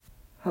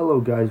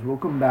Hello guys,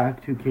 welcome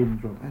back to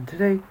Caden's Room. And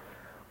today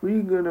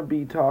we're gonna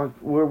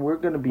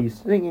be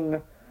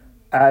singing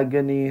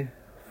Agony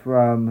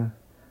from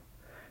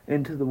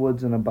Into the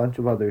Woods and a bunch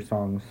of other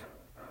songs.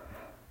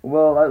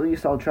 Well, at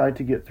least I'll try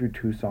to get through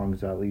 2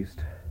 songs at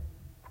least.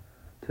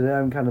 Today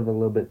I'm kind of a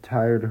little bit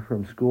tired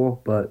from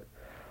school, but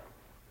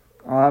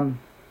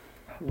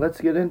let's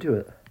get into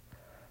it.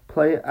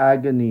 Play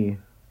Agony.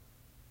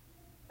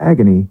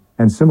 Agony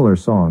and similar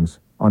songs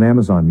on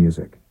Amazon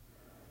Music.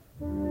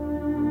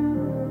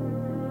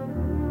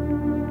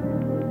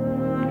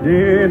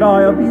 Did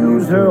I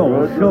abuse her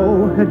or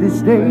show her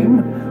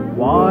disdain?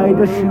 Why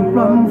does she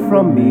run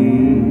from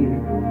me?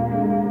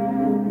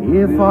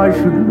 If I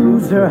should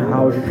lose her,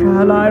 how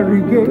shall I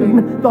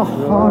regain the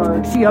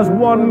heart she has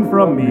won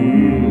from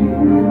me?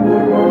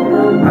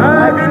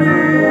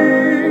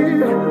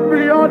 Agony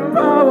beyond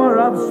power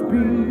of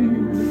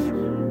speech,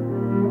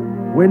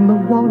 when the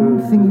one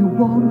thing you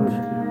want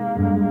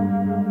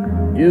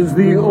is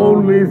the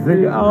only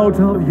thing out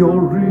of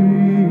your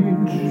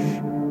reach.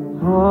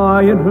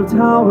 High in her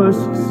tower,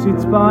 she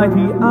sits by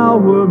the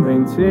hour,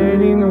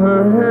 maintaining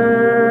her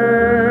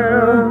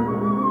hair,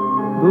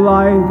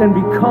 blithe and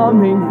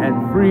becoming,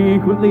 and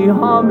frequently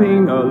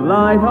humming a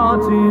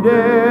light-hearted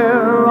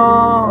air.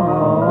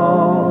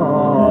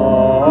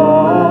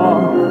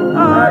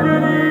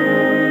 Agony,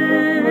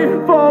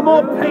 far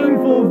more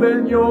painful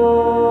than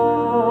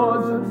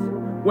yours,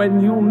 when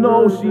you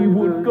know she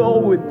would go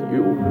with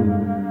you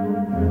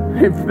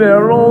if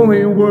there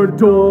only were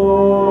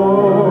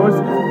doors.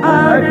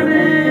 Agony,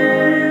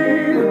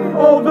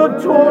 oh, the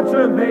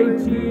torture they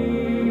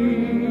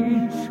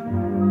teach.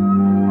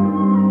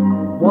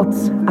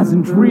 What's as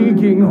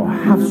intriguing or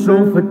half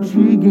so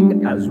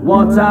fatiguing as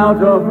what's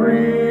out of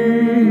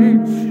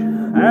reach?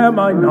 Am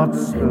I not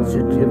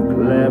sensitive,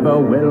 clever,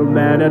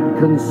 well-mannered,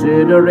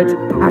 considerate,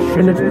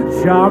 passionate,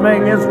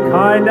 charming, as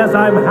kind as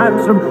I'm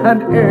handsome,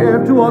 and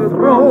heir to a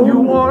throne?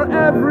 You are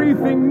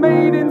everything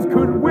maidens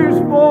could wish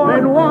for.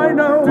 Then why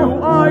no?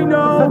 Do I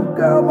know? The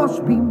girl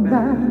must be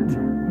mad.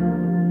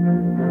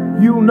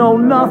 You know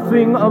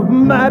nothing of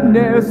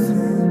madness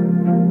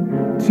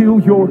till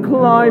you're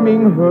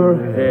climbing her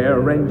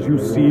hair and you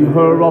see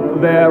her up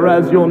there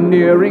as you're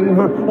nearing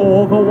her,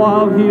 all the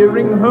while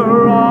hearing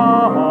her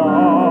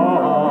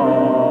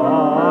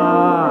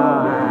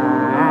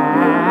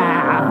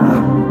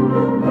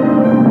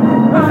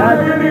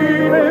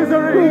agony,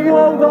 misery,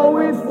 although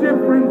it's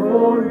different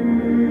for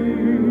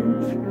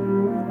each.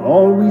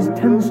 Always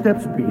 10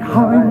 steps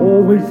behind,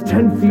 always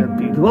 10 feet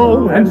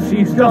below, and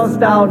she's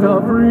just out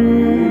of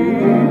reach.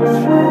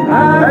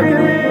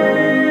 Agony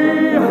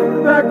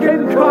that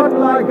can cut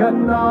like a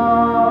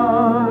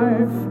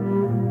knife.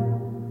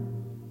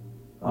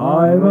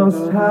 I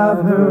must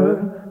have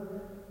her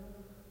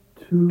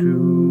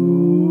to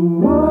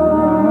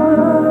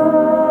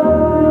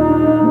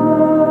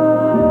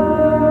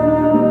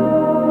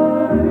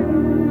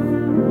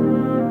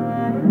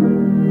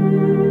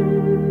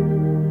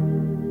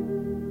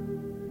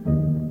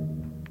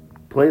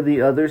Play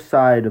The Other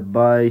Side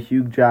by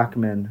Hugh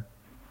Jackman.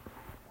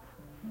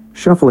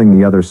 Shuffling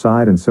the Other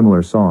Side and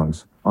similar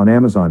songs on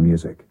Amazon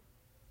Music.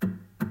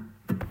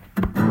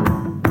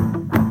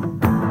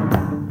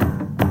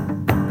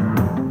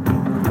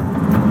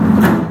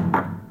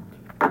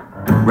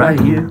 Right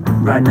here,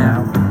 right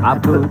now, I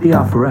put the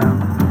offer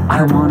out.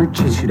 I wanna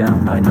chase you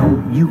down, I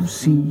know you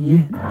see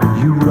it.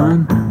 You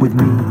run with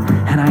me,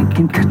 and I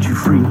can cut you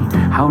free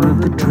out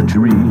of the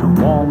treachery and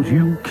walls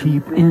you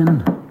keep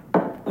in.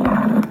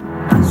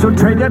 So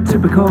trade that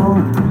typical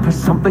for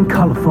something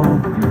colorful.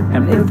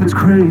 And if it's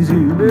crazy,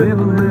 live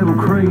a little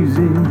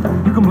crazy.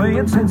 You can play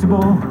it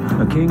sensible,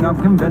 a king of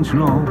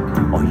conventional,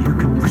 or you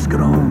can risk it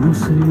all and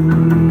see.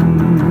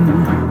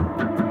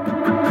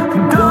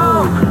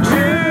 Don't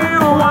you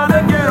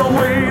wanna get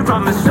away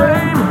from the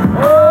same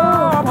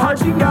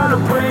part you gotta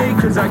play?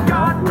 Cause I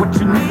got what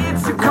you need,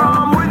 so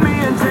come with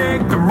me and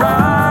take the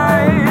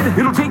ride.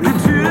 It'll take you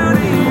to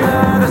the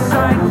other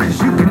side.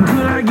 Cause you can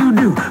do like you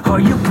do, or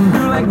you can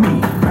do like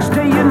me.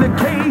 Stay in the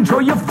cage,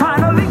 or you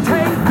finally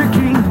take the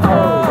key.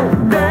 Oh,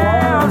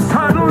 damn,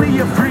 suddenly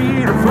you're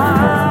free to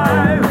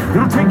fly.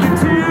 It'll take you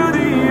to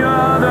the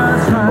other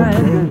side.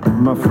 Okay,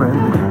 my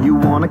friend, you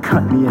wanna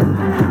cut me in.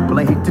 Well,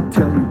 I hate to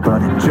tell you,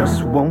 but it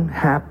just won't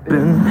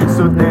happen.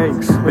 So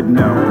thanks, but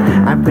no,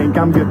 I think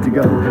I'm good to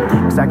go.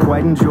 Cause I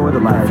quite enjoy the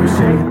life you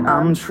say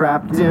I'm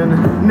trapped in.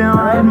 Now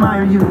I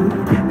admire you,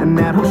 and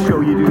that'll show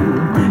you do.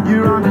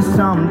 You're onto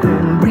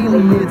something,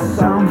 really it's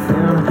something.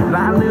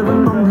 I live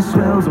among the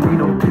swells, and we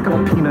don't pick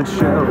up peanut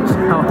shells.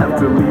 I'll have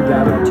to leave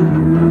that up to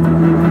you.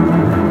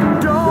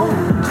 Don't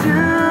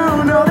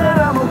you know that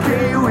I'm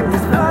okay with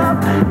this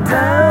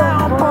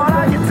up-down part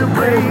I get to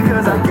play?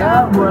 Cause I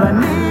got what I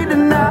need,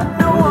 and I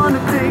don't want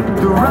to take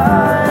the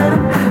ride.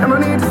 And I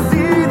need to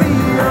see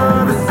the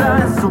other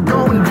side. So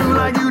go and do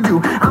like you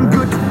do. I'm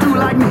good to do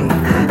like me.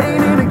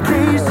 Ain't in a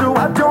cage, so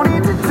I don't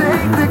need to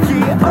take the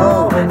key.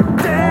 Oh,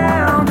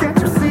 damn, can't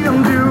you see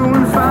I'm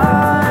doing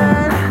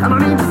fine? I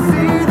don't need to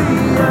see the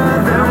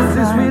other side. Is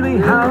this really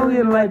how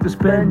you like to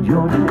spend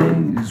your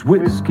days?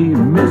 With whiskey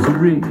and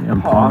misery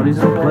and parties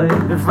and play.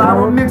 If I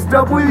were mixed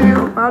up with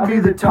you, I'd be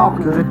the talk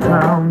of the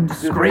town,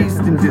 disgraced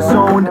and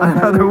disowned,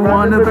 another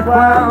one of the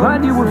clowns.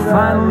 But you would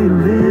finally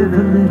live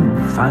a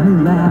little,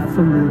 finally laugh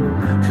a little.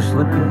 Just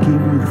let me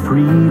give you the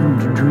freedom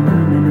to dream,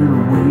 and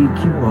it'll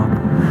wake you up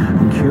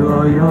and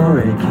cure your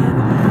aching.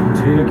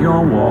 Take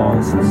your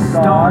walls and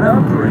start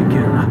a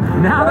breaking.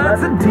 Now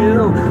that's a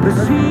deal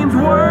that seems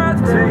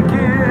worth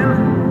taking.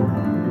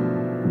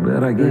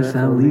 But I guess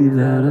I'll leave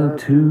that up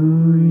to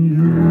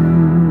you.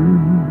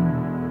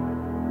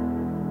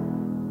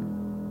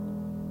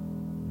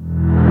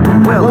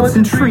 Well, it's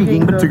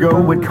intriguing, but to go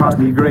would cost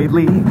me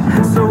greatly.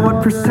 So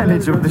what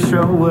percentage of the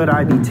show would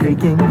I be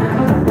taking?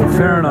 Well,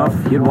 fair enough,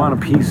 you'd want a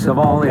piece of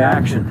all the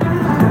action.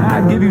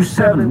 I'd give you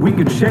 7, we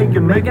could shake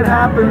and make it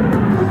happen.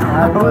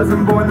 I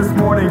wasn't born this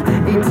morning,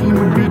 18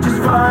 would be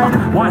just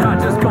fine. Why not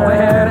just go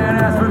ahead and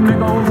ask for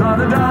nickels on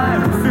the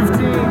dime?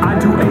 15, I'd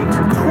do 8,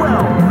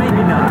 12,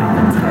 maybe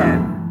 9,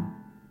 10.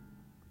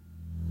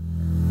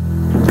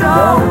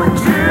 Don't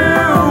you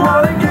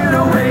wanna get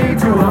away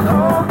to a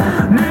whole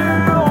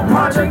new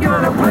project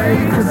gonna play?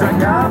 Cause I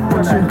got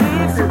what you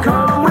need, so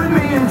come with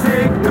me and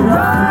take the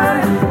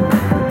ride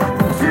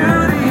to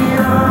the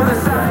other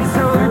side.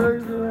 So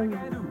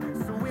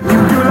You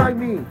do like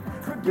me.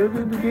 You're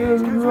gonna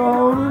give you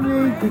all the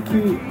need to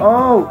keep.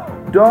 Oh,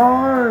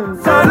 darn.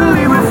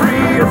 suddenly we're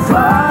free to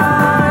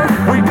fly.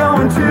 We're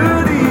going to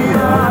the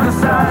other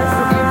side. So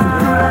if you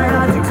do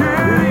like to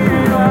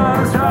the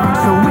other side.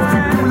 So if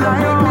you do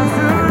like me,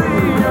 to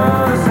the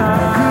other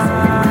side.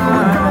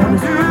 We're going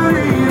to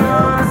the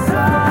other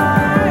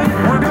side.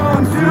 We're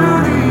going to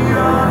the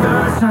other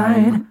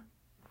side.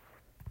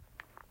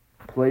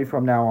 Play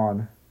from now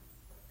on.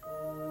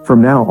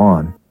 From Now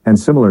On, and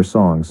similar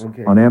songs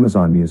Okay. on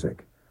Amazon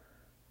Music.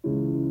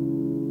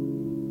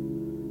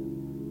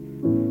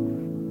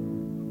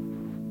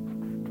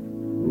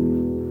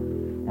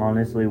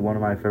 Honestly, one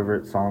of my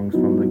favorite songs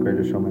from The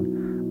Greatest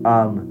Showman.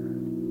 But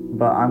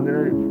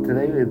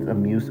today it's a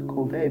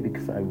musical day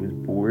because I was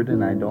bored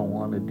and I don't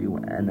want to do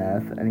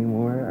NF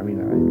anymore. I mean,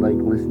 I like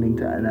listening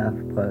to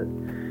NF, but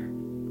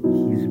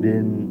he's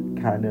been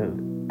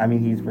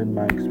he's been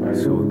my experiment.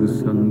 Saw the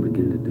sun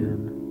begin to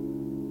dim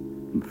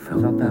and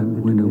felt Felt that that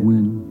winter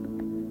wind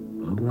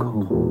blow blow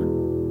cold.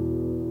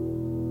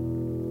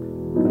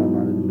 But I'm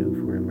not in the mood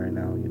for him right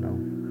now, you know.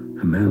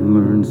 A man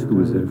learns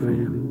who is their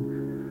family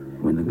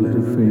when the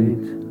glitter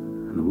fades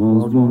and the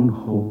walls won't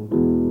hold.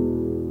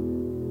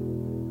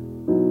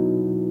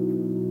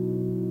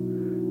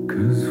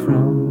 'Cause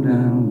from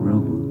that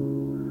rubble,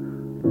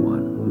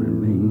 what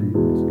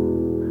remains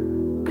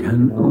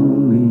can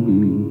only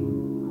be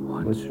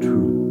what's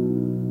true.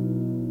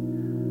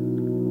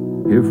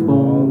 If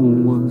all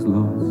was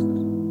lost,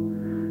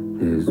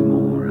 there's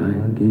more I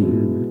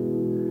gained,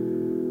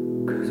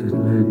 'cause it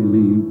led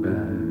me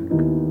back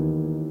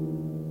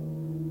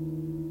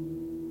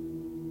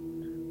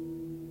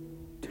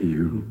to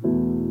you.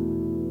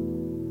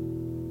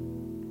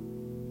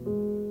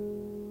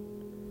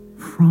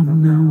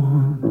 From now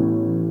on,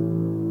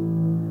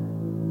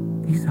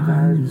 these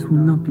eyes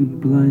will not be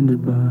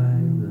blinded by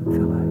the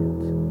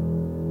lights.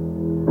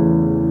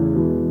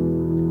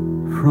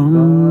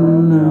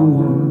 From now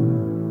on,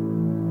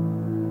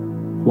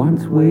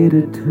 what's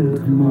waited till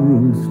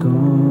tomorrow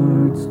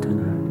starts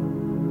tonight.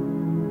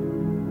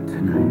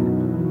 Tonight,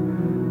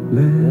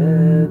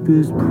 let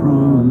this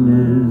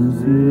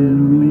promise in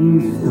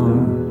me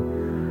start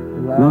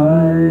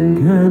like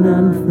an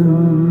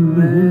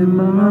anthem in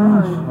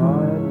my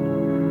heart.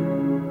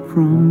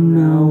 From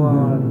now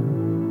on,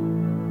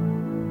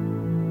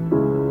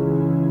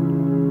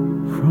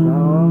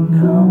 from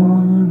now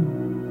on.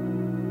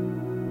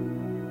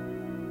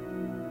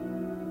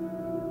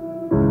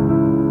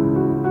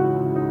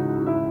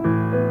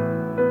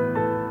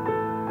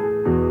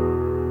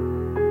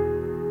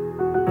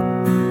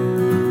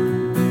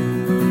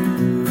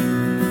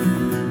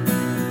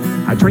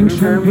 I drink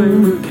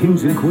champagne with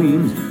kings and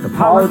queens. The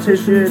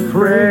politicians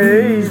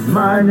praise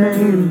my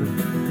name.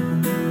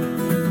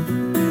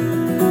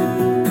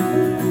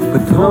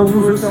 But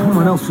those are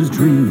someone else's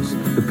dreams.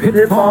 The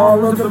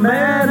pitfall of the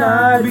man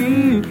I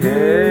became.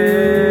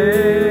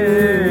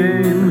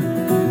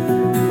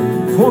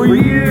 For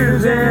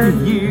years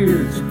and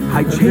years,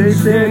 I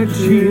chased their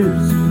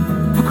cheers.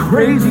 A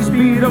crazy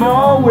speed of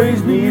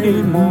always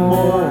needing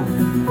more.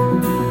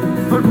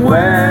 But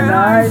when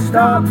I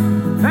stop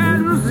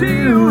and see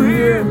you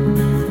here,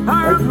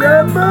 I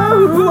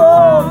remember who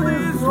all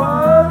this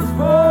was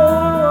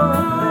for.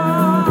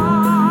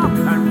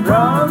 And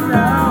from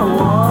now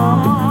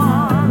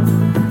on,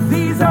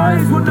 these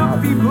eyes will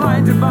not be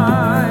blinded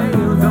by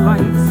the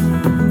lights.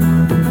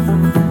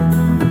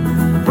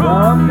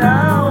 From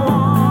now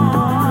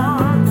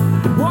on,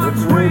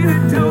 what's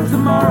waited till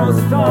tomorrow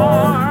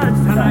starts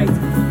tonight.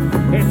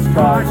 It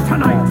starts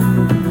tonight.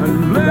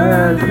 And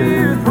let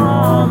this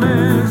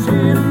promise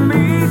in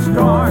me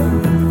start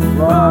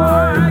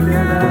like an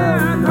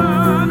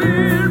anthem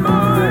in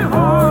my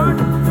heart.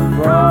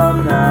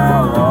 From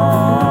now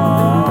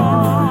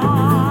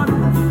on,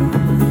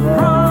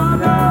 from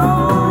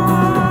now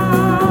on.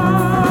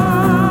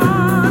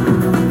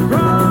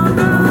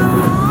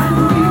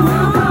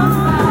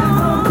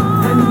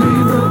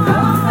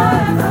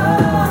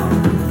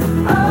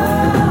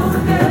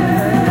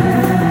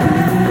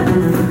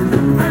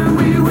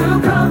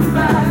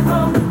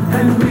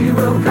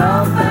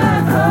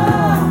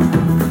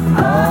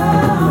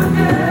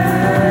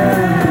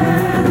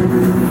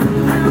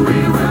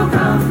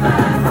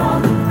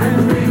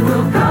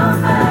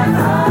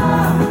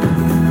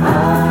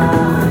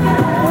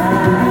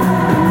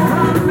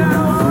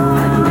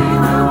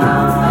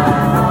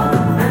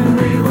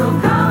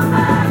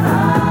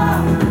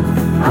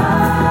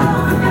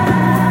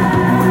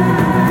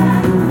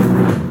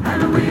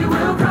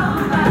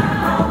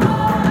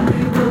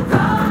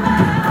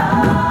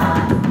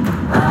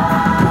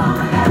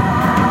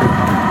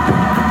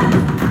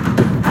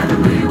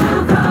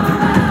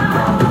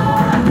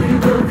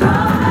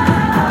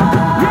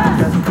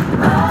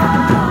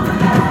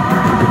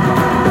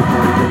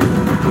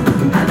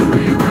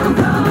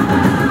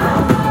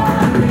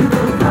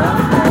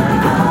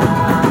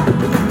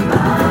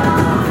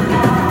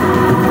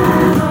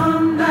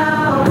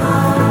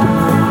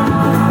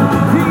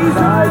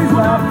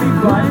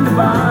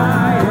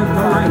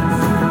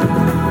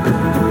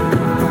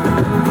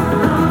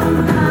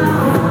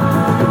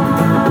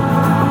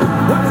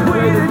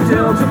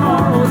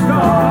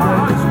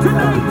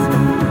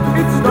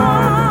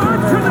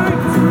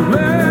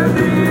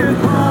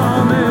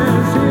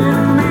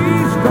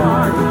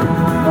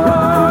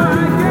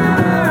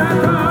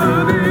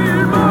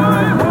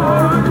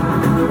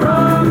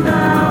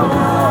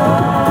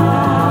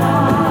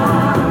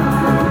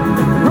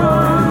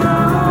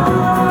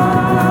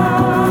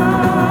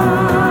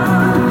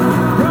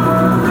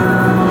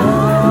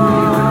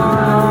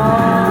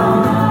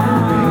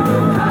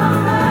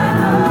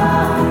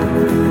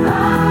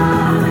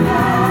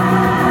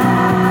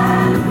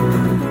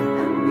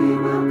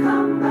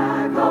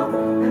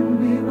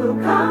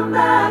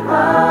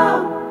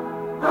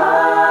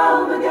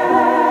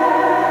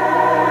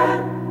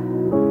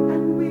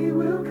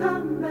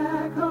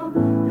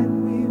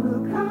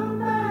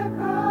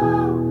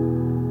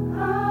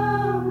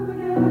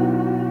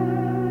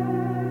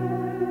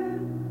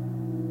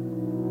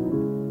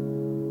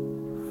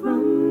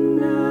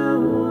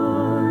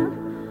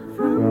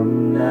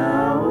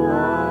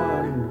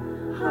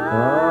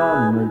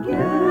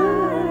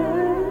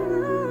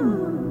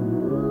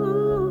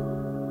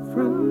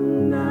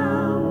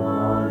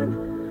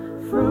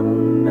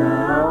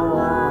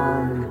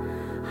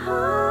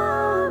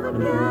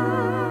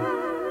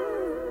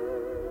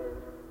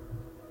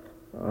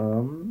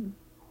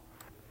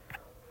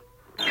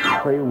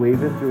 Play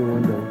Waving Through a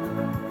Window.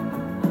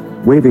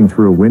 Waving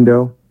Through a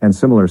Window and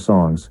Similar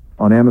Songs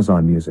on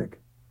Amazon Music.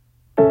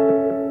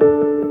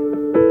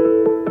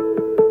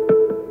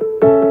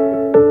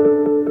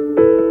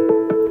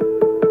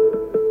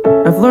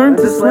 I've learned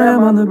to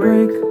slam on the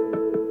brake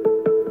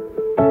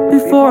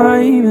before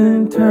I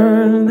even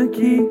turn the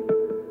key,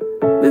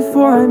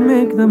 before I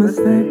make the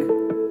mistake,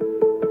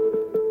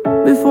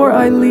 before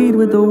I lead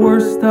with the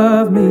worst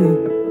of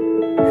me.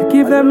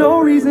 Give them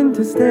no reason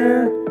to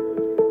stare,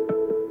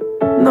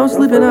 no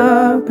slipping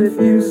up if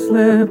you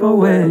slip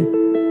away.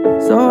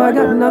 So I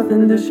got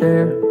nothing to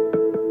share,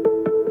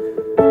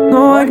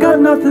 no, I got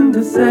nothing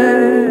to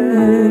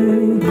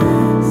say.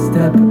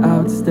 Step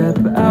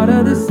out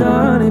of the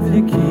sun if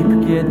you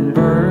keep getting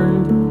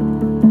burned.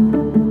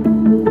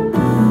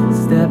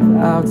 Step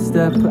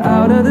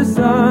out of the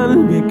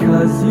sun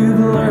because you've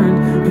learned,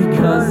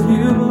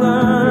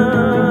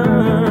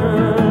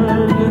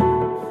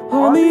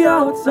 On the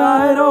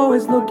outside,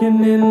 always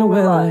looking in,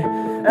 will I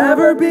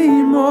ever be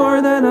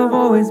more than I've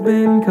always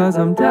been? Cause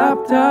I'm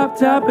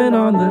tapping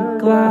on the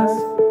glass,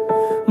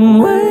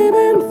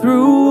 waving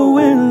through a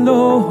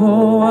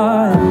window.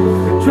 I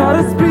try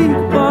to speak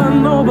but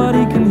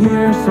nobody can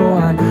hear, so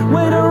I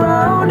wait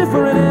around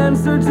for an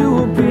answer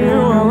to appear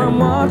while I'm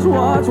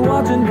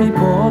watching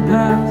people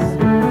pass.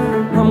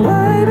 I'm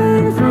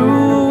waving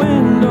through a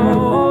window.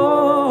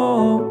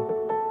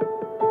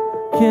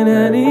 Can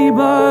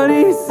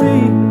anybody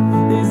see?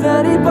 Is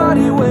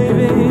anybody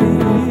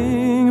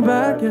waving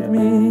back at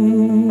me?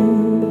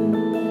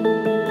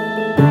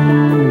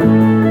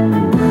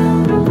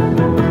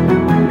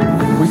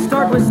 We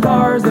start with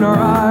stars in our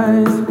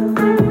eyes.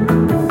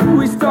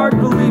 We start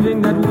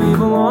believing that we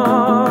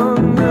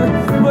belong,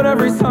 but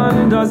every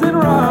sun doesn't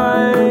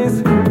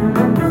rise,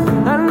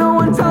 and no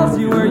one tells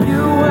you where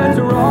you went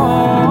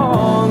wrong.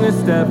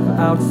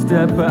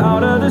 Step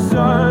out of the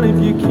sun if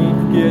you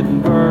keep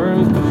getting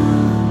burned.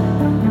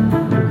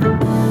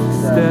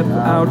 Step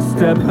out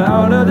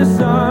of the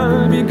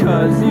sun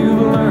because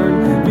you've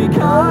learned,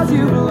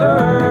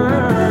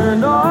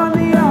 On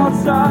the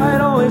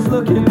outside, always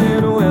looking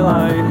in, will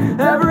I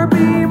ever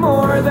be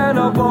more than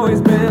I've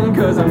always been?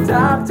 Cause I'm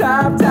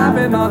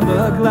tapping on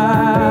the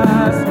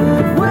glass,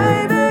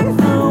 waving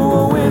through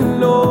a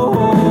window.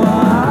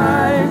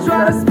 I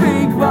try to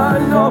speak but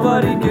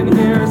nobody can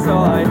hear, so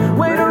I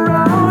wait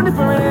around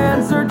for an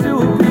answer to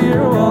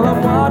appear while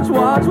I'm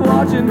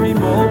watching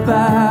people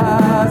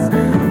pass,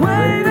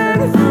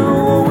 waving through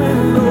a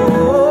window.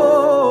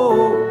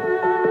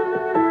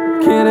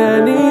 Can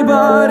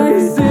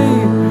anybody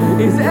see?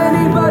 Is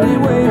anybody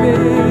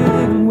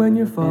waving? When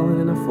you're falling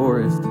in a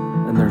forest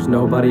and there's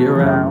nobody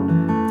around,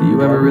 do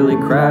you ever really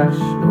crash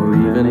or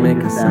even make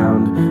a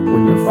sound?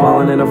 When you're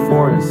falling in a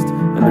forest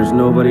and there's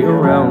nobody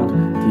around,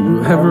 do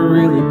you ever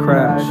really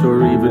crash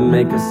or even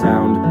make a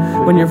sound?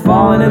 When you're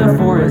falling in a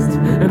forest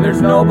and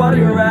there's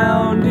nobody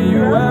around, do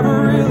you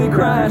ever really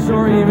crash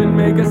or even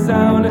make a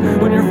sound?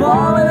 When you're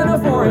falling in a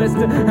forest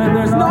and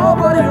there's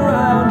nobody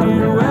around, do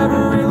you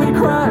ever really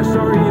crash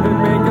or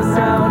even make a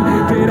sound?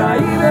 Did I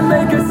even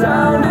make a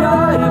sound? Did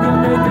I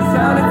even make a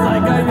sound? It's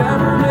like I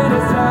never made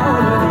a sound.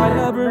 Did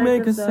I ever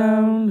make a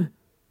sound?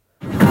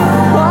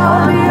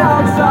 On the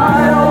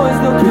outside, always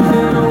looking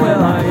in,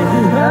 will I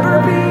ever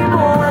be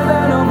more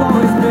than I've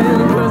always been?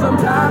 Cause I'm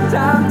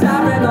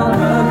tapping on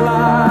the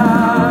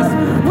glass,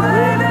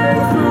 waving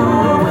through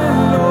a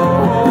window.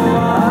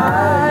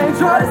 I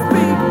try to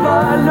speak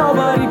but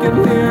nobody can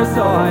hear,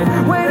 so I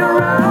wait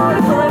around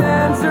for an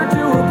answer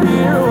to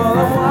appear while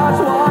I'm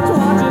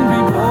watching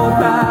people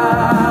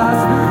pass,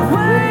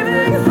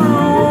 waving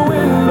through a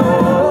window.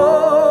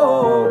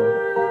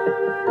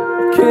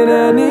 Can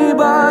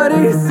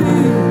anybody see?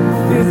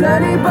 Is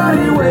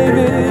anybody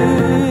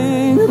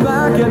waving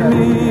back at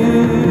me?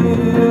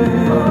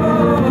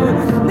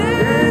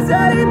 Is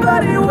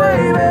anybody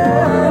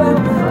waving?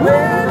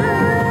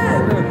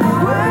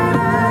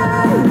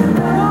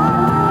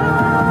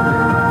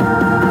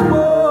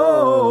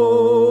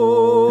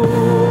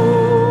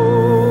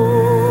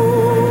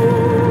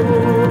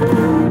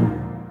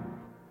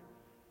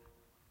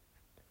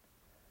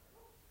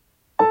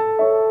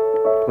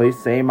 Please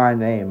Say My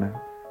Name.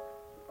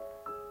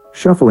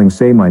 Shuffling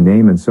Say My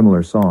Name and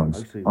Similar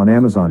Songs on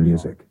Amazon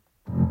Music.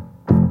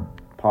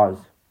 Pause.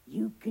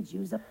 You could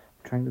use a... I'm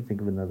trying to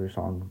think of another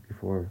song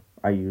before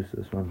I use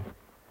this one.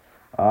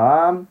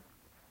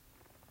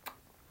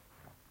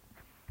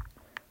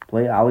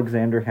 Play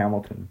Alexander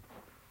Hamilton.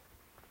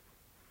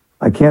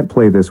 I can't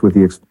play this with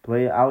the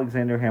Play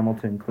Alexander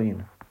Hamilton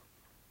clean.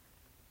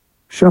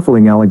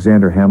 Shuffling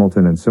Alexander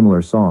Hamilton and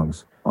Similar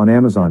Songs on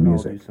Amazon I'll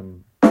Music. do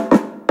some...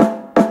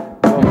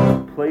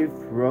 play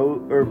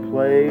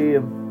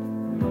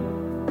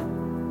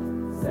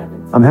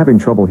I'm having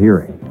trouble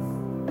hearing.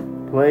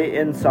 Play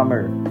In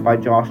Summer by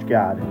Josh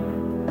Gad.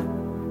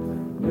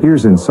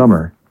 Here's In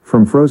Summer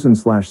from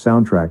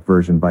Frozen/soundtrack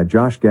version by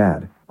Josh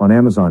Gad on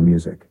Amazon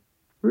Music.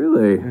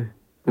 Really?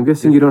 I'm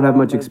guessing you don't have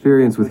much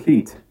experience with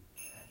heat.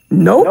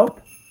 Nope.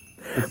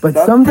 But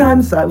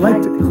sometimes I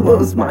like to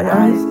close my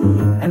eyes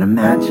and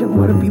imagine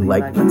what it'd be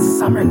like when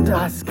summer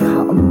does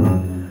come.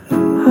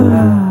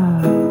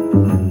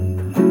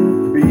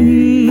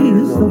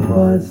 Bees will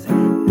buzz,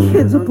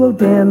 kids will blow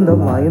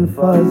dandelion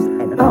fuzz,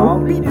 and I'll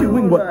be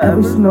doing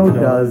whatever snow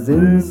does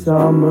in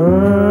summer.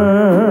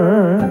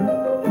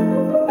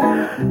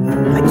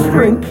 I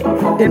drink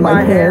in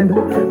my hand,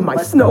 my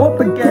snow up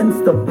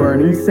against the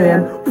burning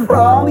sand,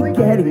 probably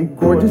getting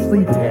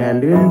gorgeously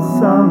tanned in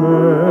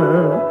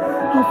summer.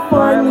 I'll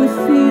finally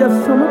see a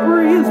summer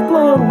breeze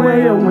blow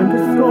away a winter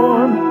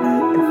storm,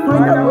 and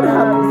find out what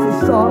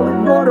happens to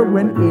solid water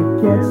when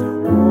it gets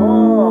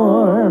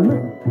warm.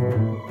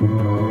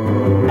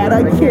 And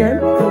I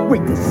can't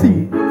wait to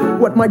see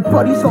what my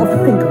buddies all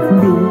think of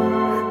me.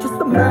 Just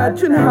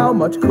imagine how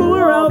much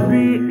cooler I'll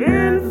be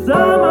in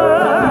summer.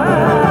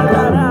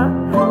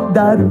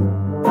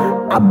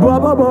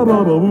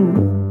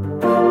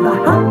 The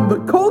hot and the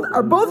cold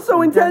are both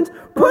so intense.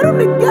 Put them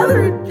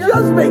together, it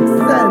just makes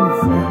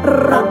sense.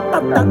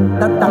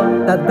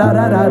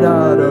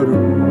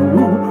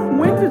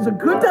 Winter's a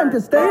good time to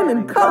stay in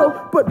and cuddle,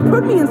 but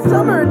put me in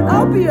summer and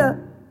I'll be a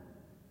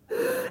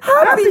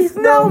happy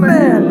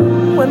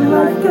snowman. When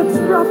life gets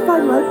rough, I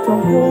like to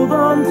hold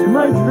on to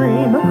my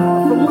dream,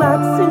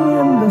 relaxing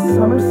in the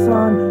summer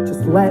sun,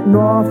 just letting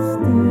off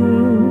steam.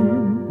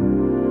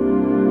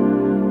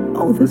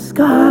 Oh, the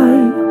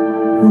sky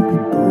will be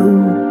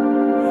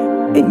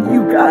blue, and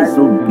you guys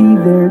will be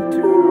there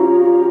too,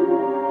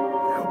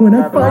 when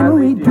I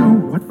finally do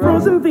what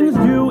frozen things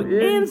do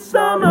in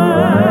summer.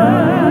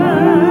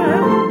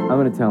 I'm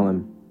gonna tell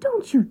him.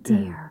 Don't you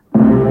dare.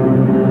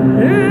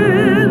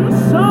 In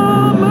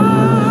summer.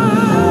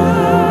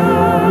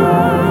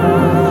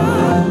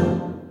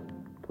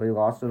 Play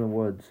Lost in the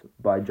Woods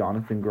by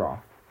Jonathan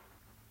Groff.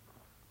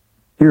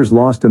 Here's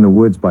Lost in the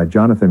Woods by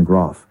Jonathan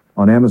Groff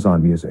on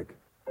Amazon Music.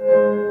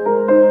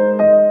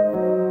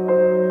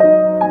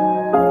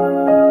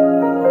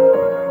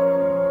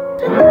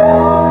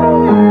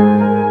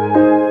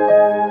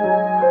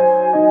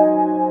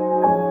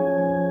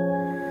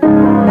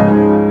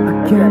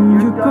 Again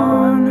you're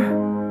gone,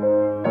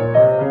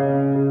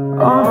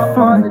 off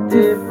on a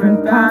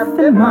different path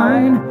than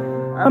mine.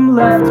 I'm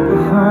left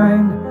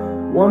behind,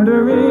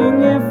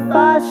 wondering if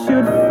I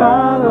should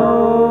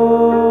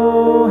follow.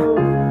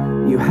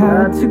 You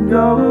had to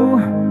go,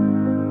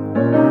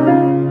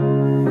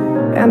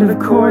 and of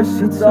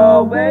course it's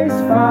always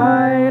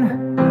fine.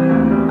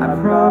 I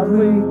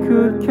probably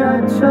could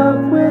catch up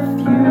with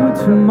you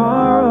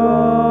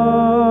tomorrow.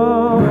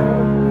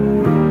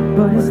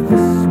 But is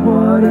this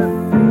what it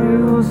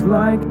feels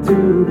like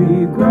to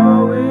be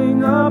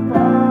growing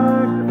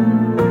apart?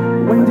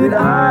 When did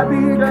I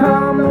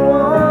become the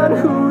one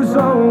who's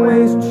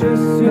always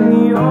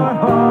chasing your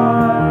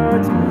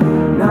heart?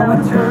 Now I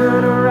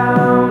turn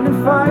around and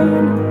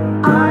find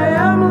I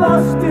am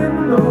lost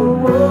in the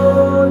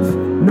woods.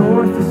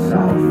 North is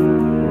south,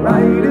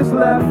 right is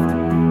left.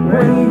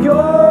 When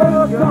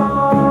you're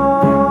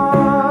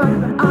gone,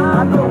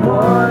 I'm the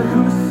one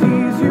who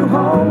sees you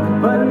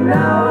home, but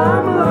now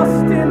I'm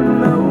lost in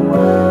the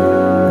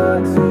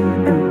woods,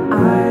 and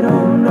I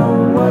don't know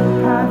what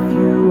path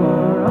you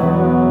are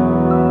on.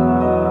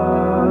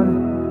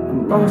 I'm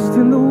lost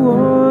in the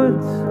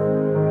woods.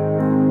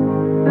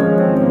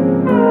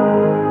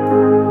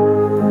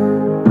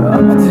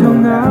 Up till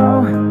now,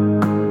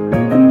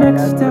 the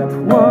next step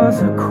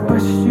was a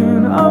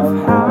question of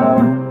how.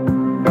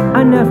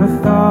 I never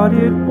thought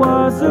it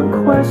was a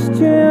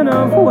question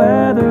of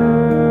whether.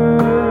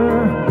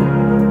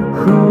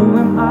 Who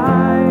am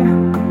I?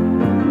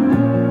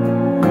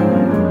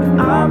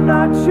 I'm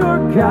not your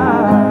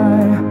guy.